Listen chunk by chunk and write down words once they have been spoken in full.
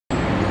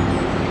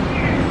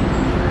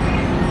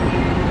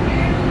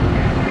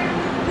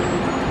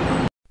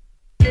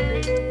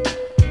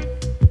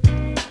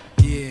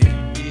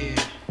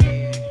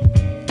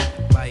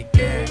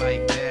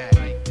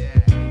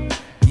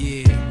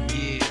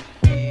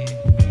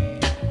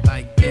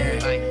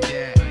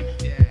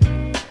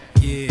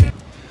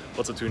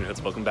up,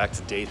 Tweener? Welcome back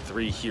to day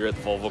 3 here at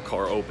the Volvo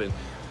Car Open.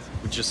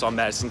 We just saw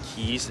Madison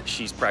Keys.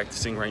 She's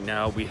practicing right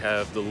now. We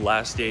have the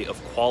last day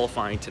of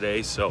qualifying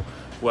today, so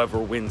whoever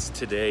wins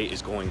today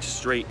is going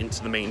straight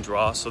into the main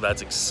draw, so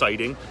that's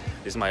exciting.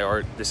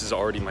 This is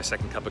already my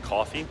second cup of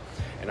coffee,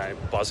 and I'm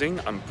buzzing.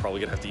 I'm probably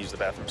gonna have to use the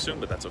bathroom soon,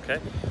 but that's okay.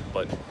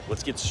 But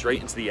let's get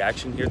straight into the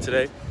action here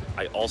today.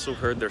 I also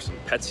heard there's some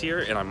pets here,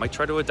 and I might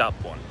try to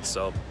adopt one,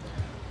 so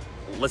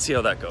let's see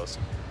how that goes.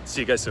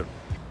 See you guys soon.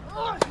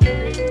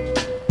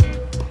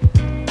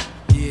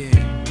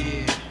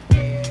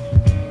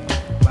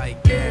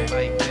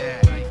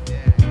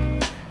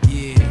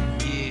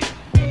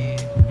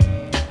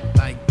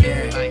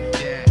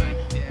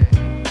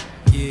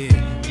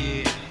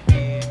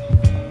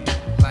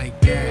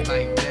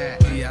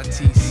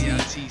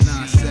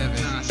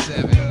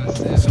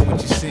 So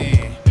what you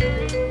saying?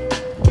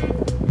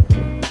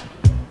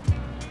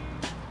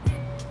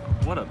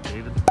 What up,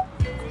 David?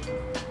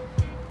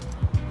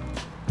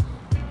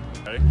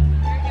 Ready?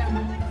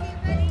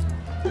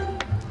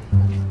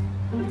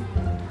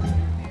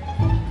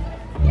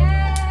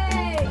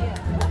 Yay!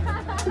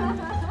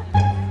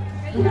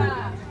 Good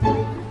job.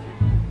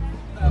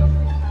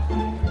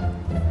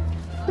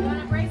 You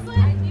want a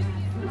bracelet?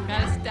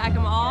 Gotta stack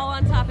them all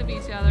on top of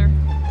each other.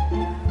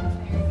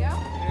 There you go.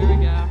 There we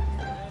go.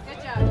 Good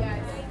job,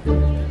 guys.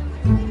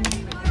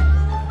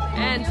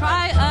 And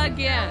try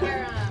again.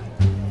 Your,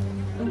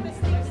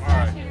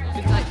 Alright.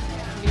 It's like,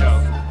 Go.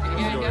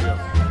 here you Go, go. go.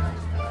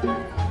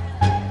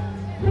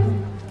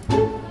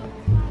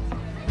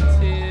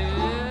 2,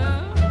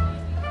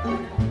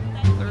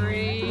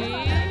 3.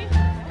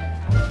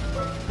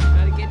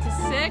 Gotta get to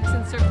 6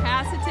 and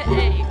surpass it to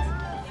 8.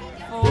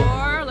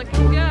 4,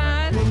 looking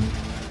good.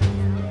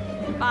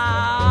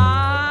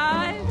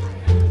 5.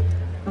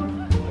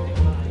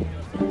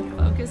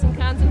 Focus and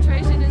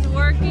concentration is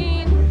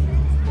working.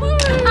 Woo!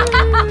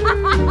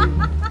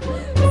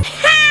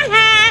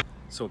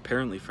 So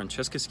apparently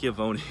Francesca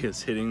Schiavone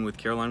is hitting with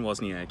Caroline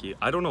Wozniacki.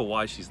 I don't know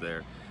why she's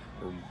there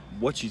or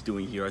what she's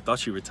doing here. I thought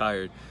she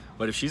retired,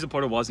 but if she's a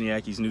part of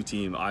Wozniacki's new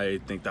team, I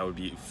think that would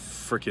be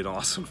freaking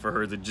awesome for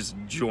her to just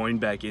join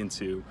back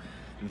into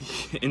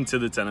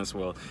the tennis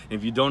world. And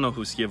if you don't know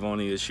who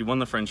Schiavone is, she won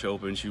the French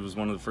Open. She was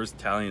one of the first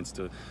Italians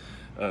to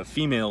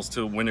females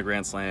to win a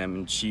Grand Slam,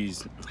 and she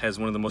has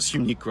one of the most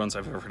unique grunts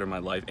I've ever heard in my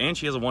life. And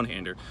she has a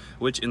one-hander,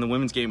 which in the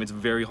women's game, it's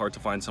very hard to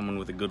find someone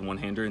with a good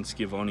one-hander, and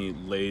Schiavone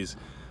lays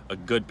a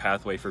good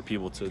pathway for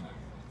people to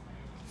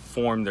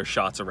form their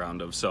shots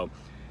around of. So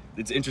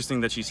it's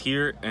interesting that she's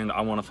here, and I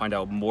want to find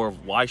out more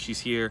of why she's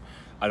here.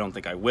 I don't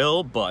think I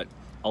will, but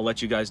I'll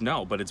let you guys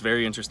know. But it's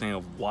very interesting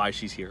of why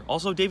she's here.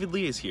 Also, David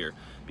Lee is here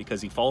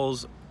because he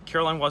follows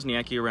Caroline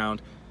Wozniacki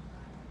around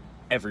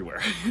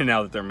everywhere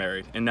now that they're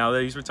married, and now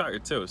that he's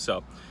retired too.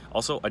 So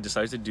also, I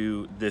decided to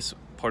do this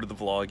part of the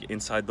vlog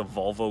inside the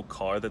Volvo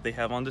car that they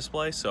have on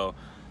display. So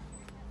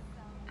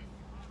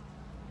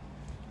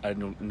I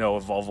don't know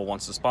if Volvo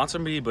wants to sponsor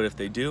me, but if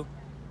they do,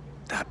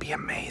 that'd be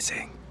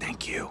amazing.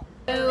 Thank you.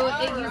 So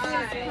it uses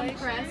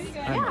compressed.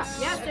 I'm a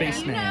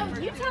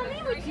spaceman. You tell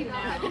me what you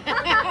know.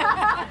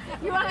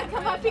 You want to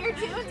come up here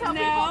too and tell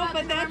people about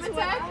but the that's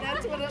attack?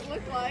 that's what it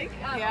looked like.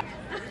 Yeah.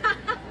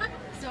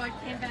 So I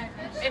came back.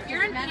 If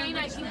you're in pain,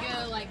 I can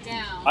go like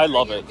down. I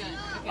love it.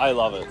 I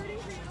love it.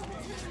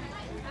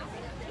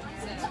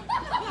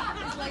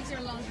 His legs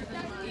are longer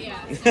than mine. Yeah.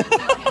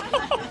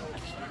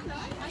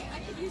 I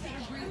could use it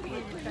as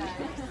breathing back.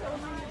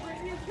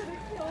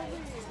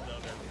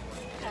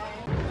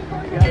 You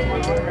guys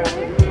want autographs?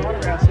 We'll do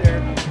autographs here.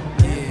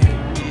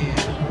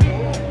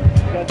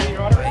 You guys need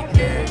your autographs?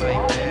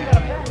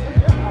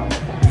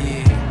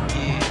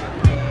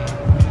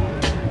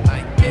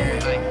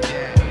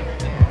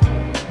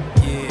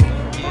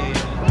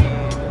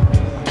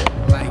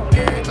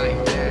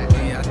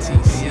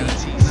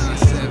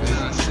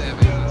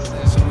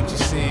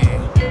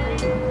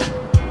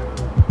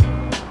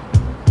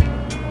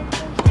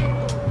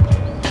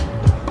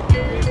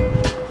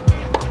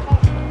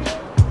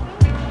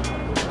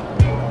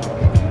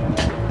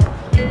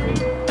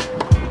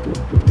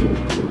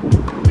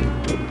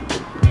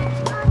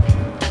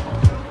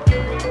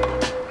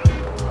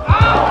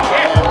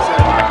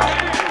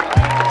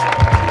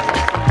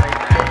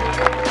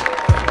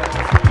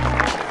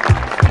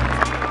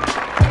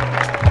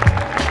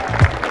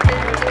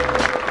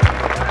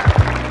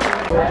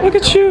 Look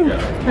at you!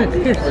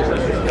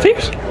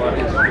 Fierce!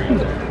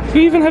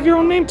 You even have your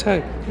own name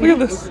tag. Look at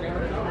this.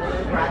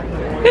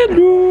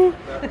 Hello!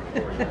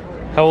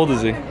 How old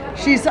is he?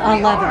 She's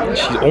 11.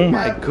 Oh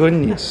my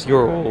goodness,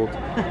 you're old.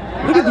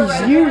 Look at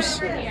these years.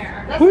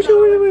 Where'd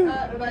you?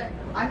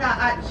 I'm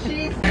not.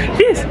 She's.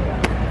 Yes!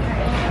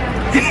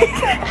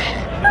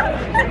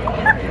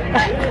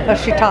 Oh,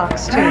 she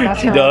talks too.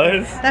 That's She her,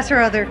 does? That's her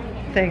other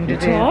thing to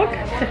do. Talk?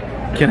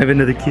 Can I have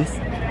another kiss?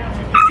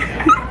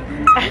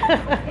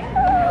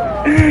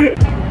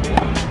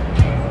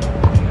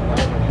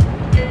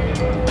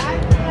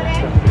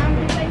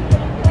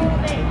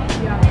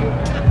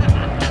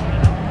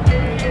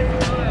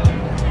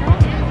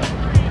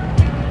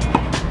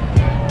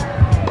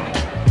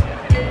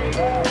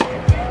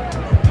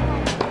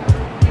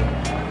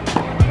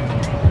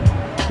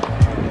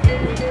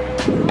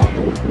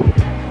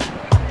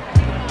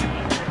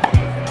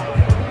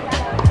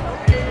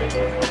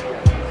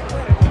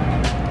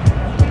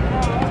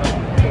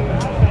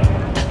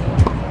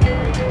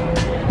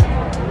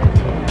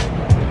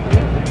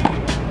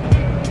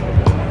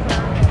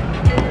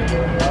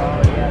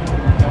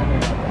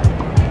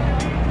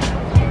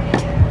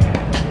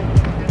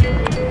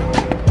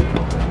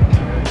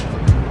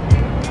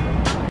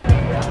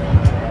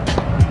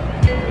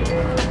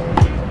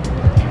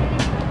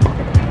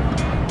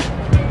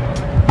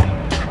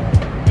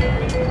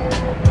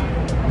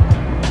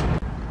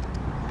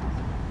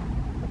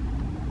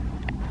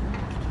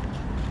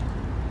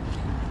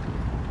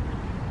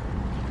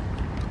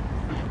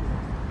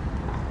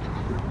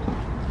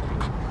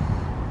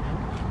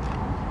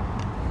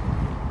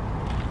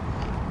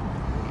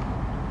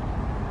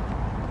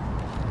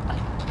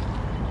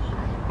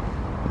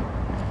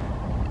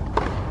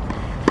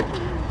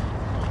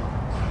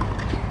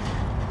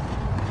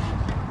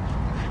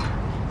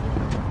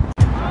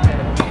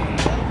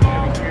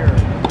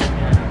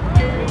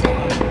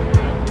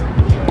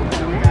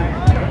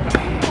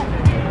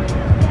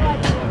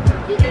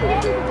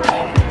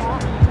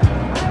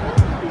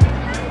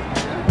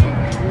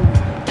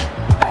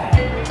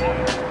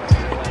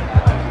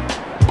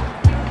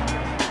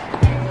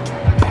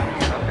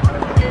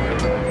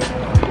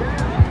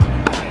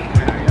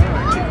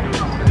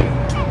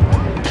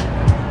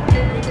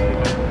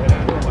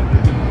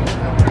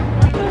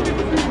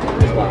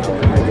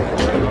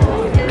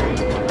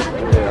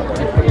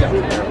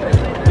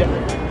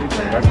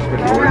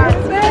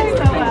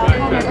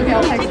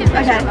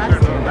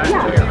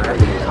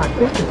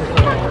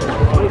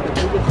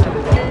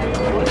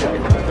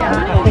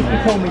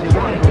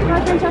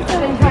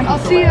 I'll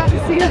see you.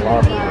 See you.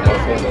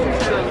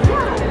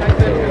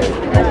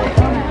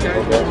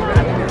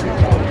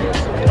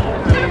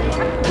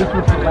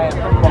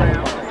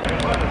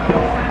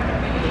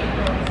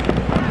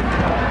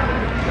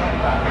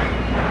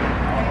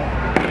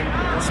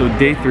 So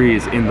day 3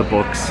 is in the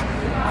books.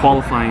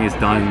 Qualifying is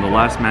done. The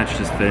last match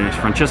just finished.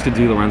 Francesca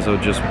Di Lorenzo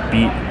just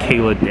beat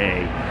Kayla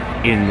Day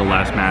in the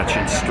last match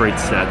in straight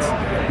sets.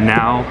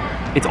 Now,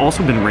 it's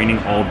also been raining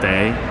all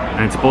day,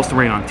 and it's supposed to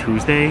rain on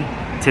Tuesday.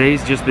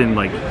 Today's just been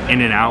like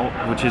in and out,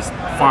 which is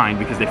fine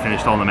because they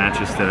finished all the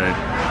matches today.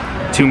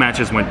 2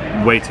 matches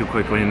went way too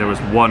quickly, and there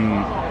was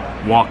 1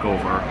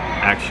 walkover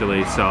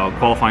actually, so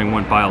qualifying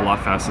went by a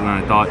lot faster than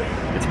I thought.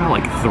 It's about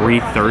like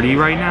 3:30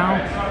 right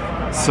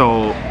now,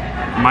 so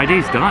my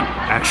day's done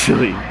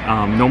actually.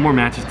 No more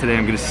matches today.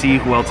 I'm gonna see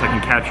who else I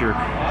can capture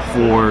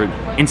for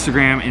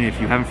Instagram, and if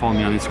you haven't followed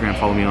me on Instagram,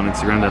 follow me on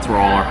Instagram. That's where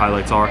all our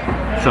highlights are,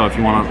 so if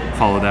you want to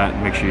follow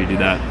that, make sure you do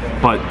that.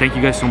 But thank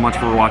you guys so much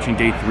for watching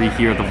day 3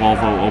 here at the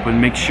Volvo Open.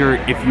 Make sure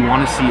if you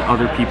want to see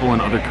other people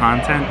and other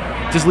content,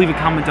 just leave a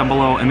comment down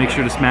below and make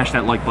sure to smash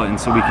that like button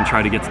so we can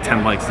try to get to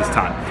 10 likes this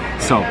time.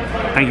 So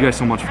thank you guys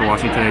so much for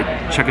watching today.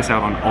 Check us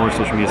out on all our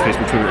social medias,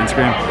 Facebook, Twitter,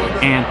 Instagram,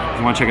 and if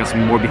you want to check out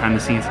some more behind the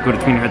scenes, go to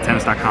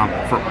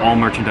tweenerheadtennis.com for all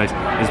merchandise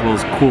as well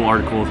as cool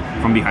articles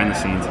from behind the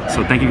scenes.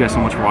 So thank you guys so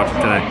much for watching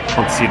today.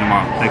 Hope to see you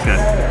tomorrow. Thanks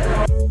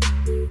guys.